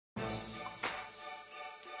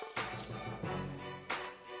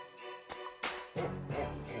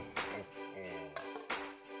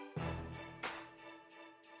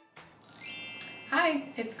Hi,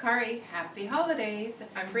 it's Kari. Happy holidays.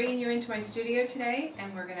 I'm bringing you into my studio today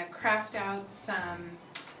and we're going to craft out some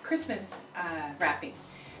Christmas wrapping.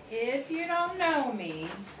 If you don't know me,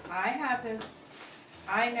 I have this,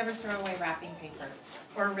 I never throw away wrapping paper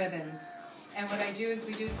or ribbons. And what I do is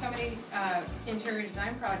we do so many interior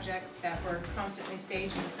design projects that we're constantly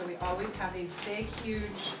staging, so we always have these big,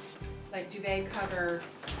 huge, like duvet cover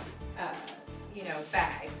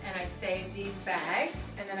bags, and I save these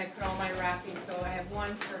bags and then I put all my wrapping. So I have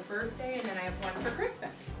one for birthday and then I have one for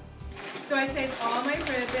Christmas. So I save all my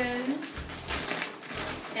ribbons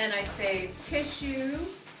and I save tissue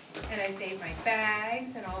and I save my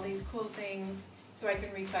bags and all these cool things so I can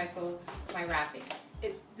recycle my wrapping.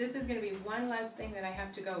 This is going to be one less thing that I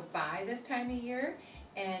have to go buy this time of year,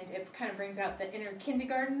 and it kind of brings out the inner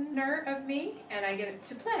kindergartner of me, and I get it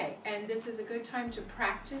to play. And this is a good time to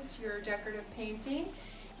practice your decorative painting.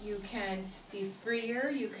 You can be freer,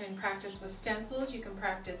 you can practice with stencils, you can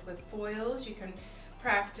practice with foils, you can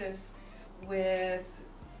practice with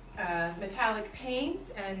metallic paints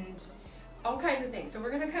and all kinds of things. So we're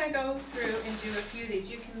going to kind of go through and do a few of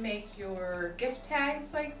these. You can make your gift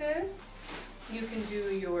tags like this. You can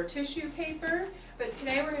do your tissue paper, but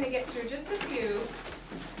today we're going to get through just a few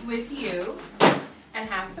with you and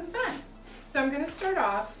have some fun. So I'm going to start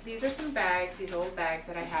off, these are some bags, these old bags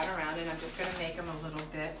that I had around, and I'm just going to make them a little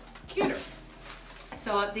bit cuter.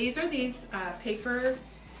 So these are these paper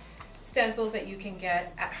stencils that you can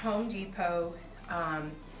get at Home Depot.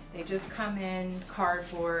 They just come in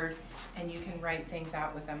cardboard and you can write things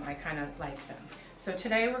out with them. I kind of like them. So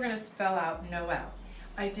today we're going to spell out Noel.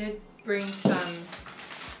 I did bring some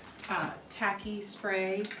tacky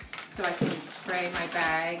spray so I can spray my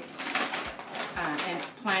bag and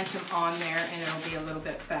plant them on there, and it'll be a little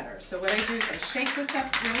bit better. So what I do is I shake this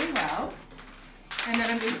up really well, and then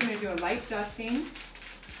I'm just going to do a light dusting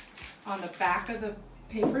on the back of the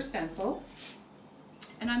paper stencil,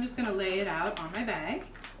 and I'm just going to lay it out on my bag.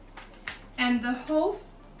 And the whole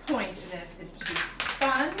point of this is to be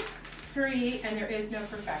fun, free, and there is no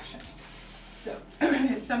perfection. So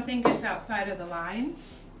if something gets outside of the lines,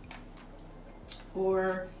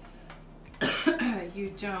 or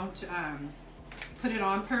you don't put it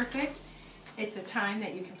on perfect, it's a time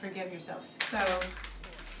that you can forgive yourself. So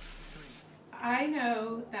I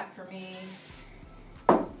know that for me,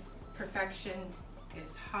 perfection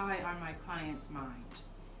is high on my client's mind.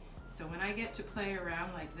 So when I get to play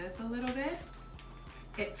around like this a little bit,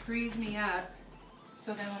 it frees me up,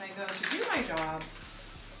 so then when I go to do my jobs,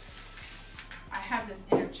 I have this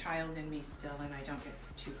inner child in me still, and I don't get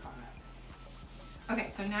too caught up. Okay,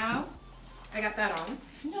 so now I got that on.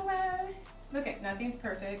 Noel. Look at, nothing's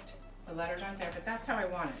perfect. The letters aren't there, but that's how I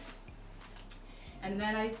want it. And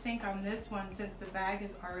then I think on this one, since the bag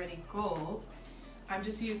is already gold, I'm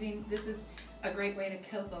just using, this is a great way to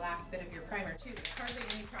kill the last bit of your primer too. There's hardly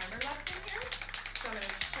any primer left in here, so I'm going to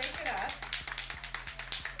shake it up.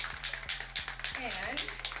 And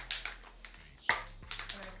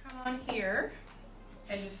I'm going to come on here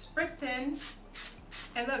and just spritz in.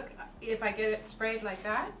 And look, if I get it sprayed like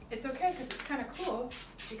that, it's okay because it's kind of cool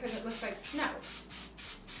because it looks like snow,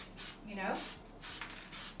 you know?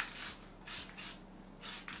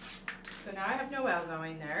 So now I have Noel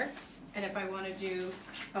going there. And if I want to do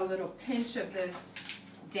a little pinch of this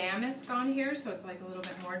damask on here, so it's like a little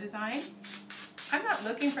bit more design. I'm not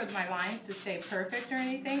looking for my lines to stay perfect or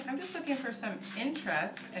anything. I'm just looking for some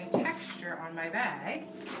interest and texture on my bag.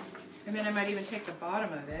 And then I might even take the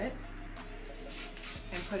bottom of it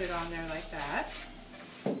and put it on there like that.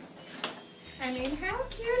 I mean, how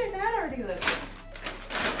cute is that already looking?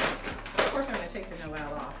 Of course I'm going to take the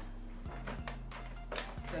Noel off.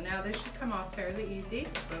 So now this should come off fairly easy.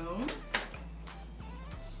 Boom.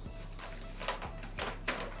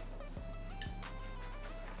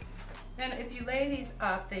 And if you lay these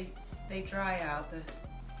up, they dry out,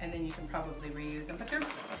 and then you can probably reuse them. But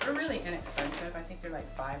they're really inexpensive. I think they're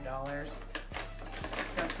like $5.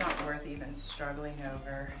 So it's not worth even struggling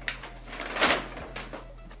over.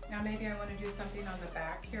 Now maybe I want to do something on the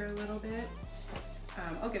back here a little bit.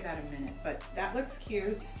 I'll give that a minute, but that looks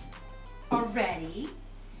cute already.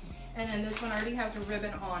 And then this one already has a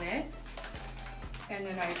ribbon on it. And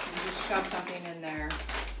then I can just shove something in there.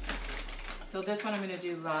 So this one I'm going to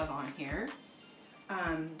do love on here.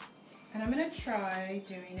 And I'm going to try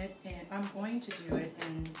doing it in, I'm going to do it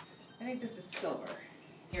in, I think this is silver.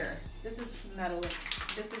 Here, this is metal,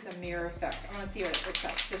 this is a mirror effect. I want to see what it looks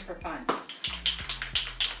like, just for fun.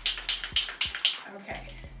 Okay,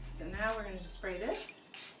 so now we're going to just spray this.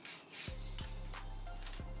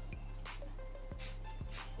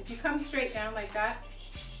 If you come straight down like that,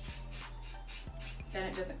 then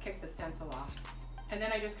it doesn't kick the stencil off. And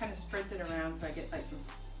then I just kind of spritz it around so I get like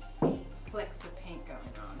some flecks of paint going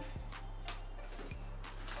on.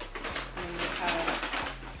 And this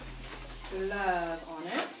has glove on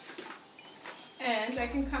it. And I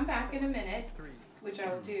can come back in a minute, which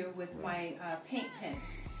I will do with my paint pen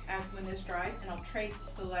when this dries, and I'll trace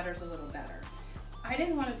the letters a little better. I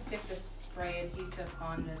didn't want to stick this spray adhesive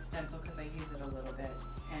on this stencil because I use it a little bit.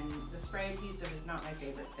 And the spray adhesive is not my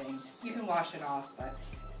favorite thing. You can wash it off, but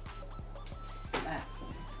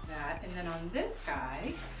that's that. And then on this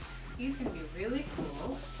guy, he's going to be really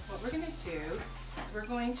cool. What we're going to do is we're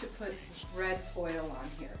going to put some red foil on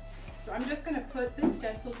here. So I'm just going to put this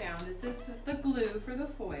stencil down. This is the glue for the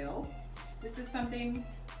foil. This is something,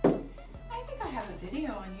 I think I have a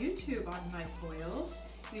video on YouTube on my foils.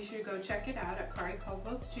 You should go check it out at Kari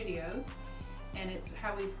Caldwell Studios. And it's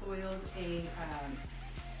how we foiled a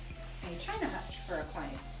China hutch for a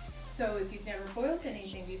client. So if you've never foiled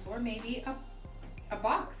anything before, maybe a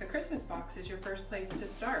box, a Christmas box is your first place to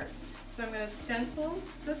start. So I'm going to stencil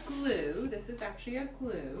the glue. This is actually a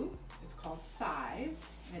glue. It's called Size,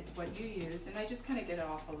 and it's what you use. And I just kind of get it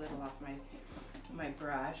off a little off my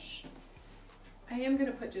brush. I am going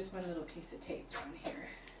to put just one little piece of tape down here.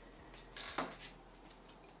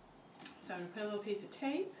 So I'm going to put a little piece of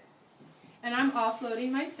tape, and I'm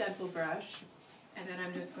offloading my stencil brush, and then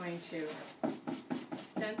I'm just going to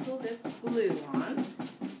stencil this glue on.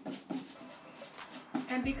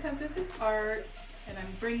 And because this is art, and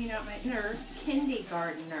I'm bringing out my inner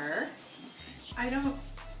kindergartner, I don't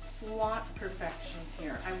want perfection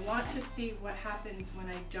here. I want to see what happens when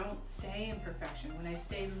I don't stay in perfection, when I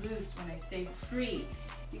stay loose, when I stay free,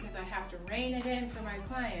 because I have to rein it in for my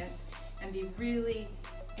clients and be really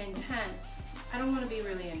intense. I don't want to be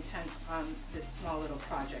really intense on this small little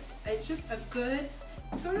project. It's just a good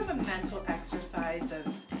sort of a mental exercise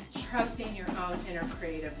of trusting your own inner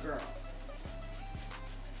creative girl.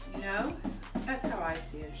 You know? That's how I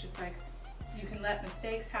see it. It's just like you can let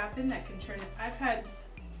mistakes happen that can turn. I've had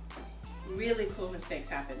really cool mistakes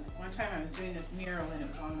happen. One time I was doing this mural and it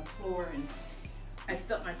was on the floor and I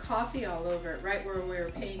spilt my coffee all over it right where we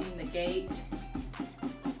were painting the gate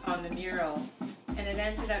on the mural, and it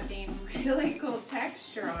ended up being really cool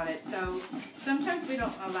texture on it. So sometimes we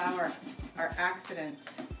don't allow our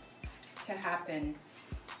accidents to happen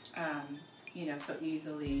you know, so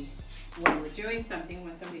easily when we're doing something,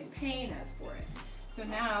 when somebody's paying us for it. So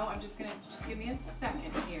now I'm just gonna, just give me a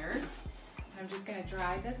second here. I'm just gonna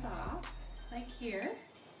dry this off, like here.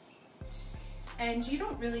 And you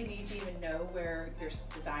don't really need to even know where your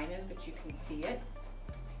design is, but you can see it.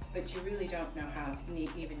 But you really don't know how,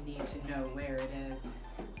 even need to know where it is,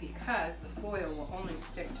 because the foil will only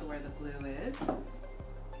stick to where the glue is.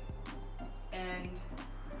 And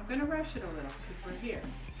I'm gonna rush it a little because we're here.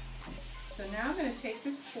 So now I'm gonna take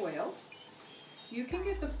this foil. You can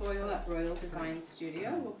get the foil at Royal Design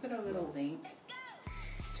Studio. We'll put a little link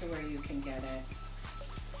to where you can get it.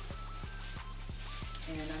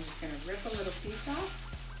 And I'm just going to rip a little piece off.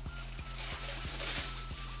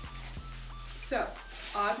 So,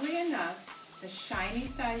 oddly enough, the shiny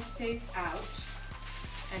side stays out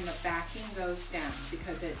and the backing goes down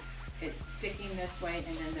because it's sticking this way,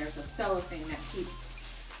 and then there's a cellophane that keeps,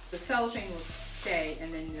 the cellophane will stay,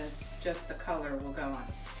 and then just the color will go on.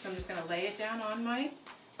 So I'm just going to lay it down on my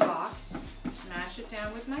box, smash it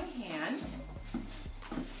down with my hand.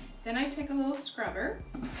 Then I take a little scrubber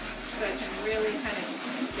so I can really kind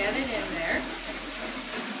of get it in there.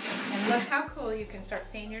 And look how cool, you can start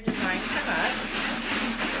seeing your design come up.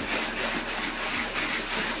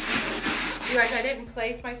 You guys, I didn't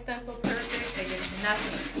place my stencil perfect. I did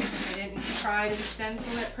nothing. I didn't try to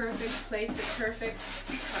stencil it perfect, place it perfect,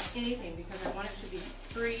 or anything, because I want it to be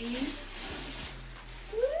free.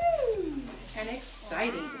 Woo! And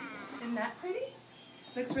exciting. Isn't that pretty?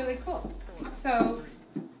 Looks really cool. So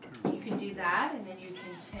you can do that, and then you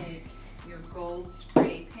can take your gold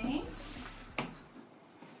spray paint.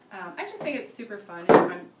 I just think it's super fun.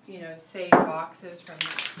 I'm, you know, save boxes from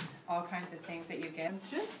all kinds of things that you get. I'm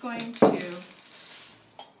just going to,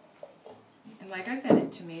 and like I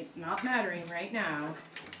said, to me it's not mattering right now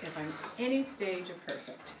if I'm any stage of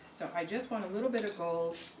perfect. So I just want a little bit of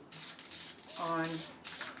gold on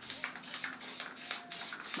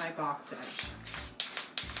my box edge.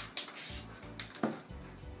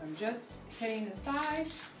 So I'm just hitting the side,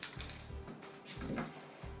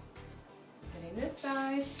 hitting this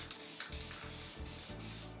side.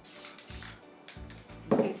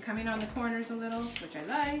 You see it's coming on the corners a little, which I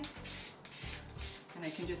like. And I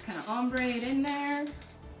can just kind of ombre it in there.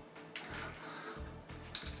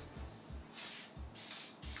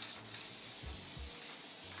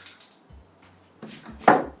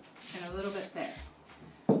 And a little bit there.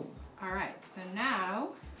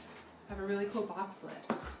 really cool box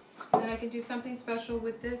lid. Then I can do something special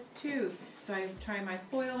with this too. So I'm trying my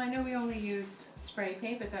foil. I know we only used spray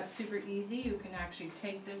paint, but that's super easy. You can actually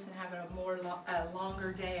take this and have a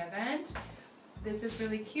longer day event. This is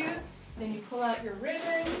really cute. Then you pull out your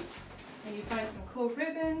ribbons, and you find some cool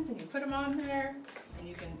ribbons, and you put them on there, and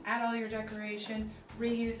you can add all your decoration,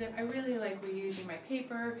 reuse it. I really like reusing my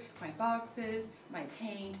paper, my boxes, my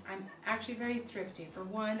paint. I'm actually very thrifty. For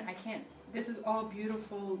one, this is all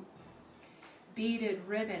beautiful beaded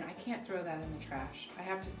ribbon. I can't throw that in the trash. I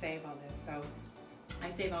have to save all this. So I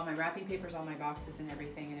save all my wrapping papers, all my boxes and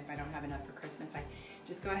everything, and if I don't have enough for Christmas, I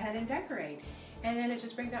just go ahead and decorate. And then it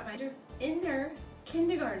just brings out my inner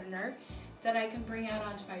kindergartner that I can bring out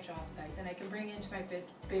onto my job sites, and I can bring into my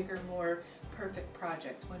bigger, more perfect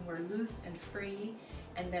projects when we're loose and free,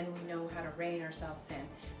 and then we know how to rein ourselves in.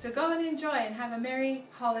 So go and enjoy and have a merry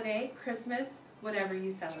holiday, Christmas, whatever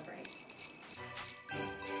you celebrate.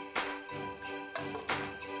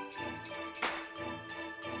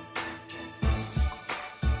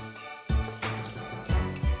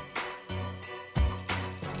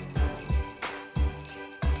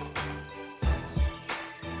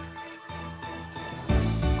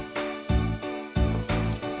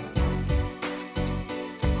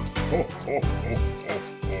 Ho, ho, ho,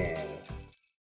 ho.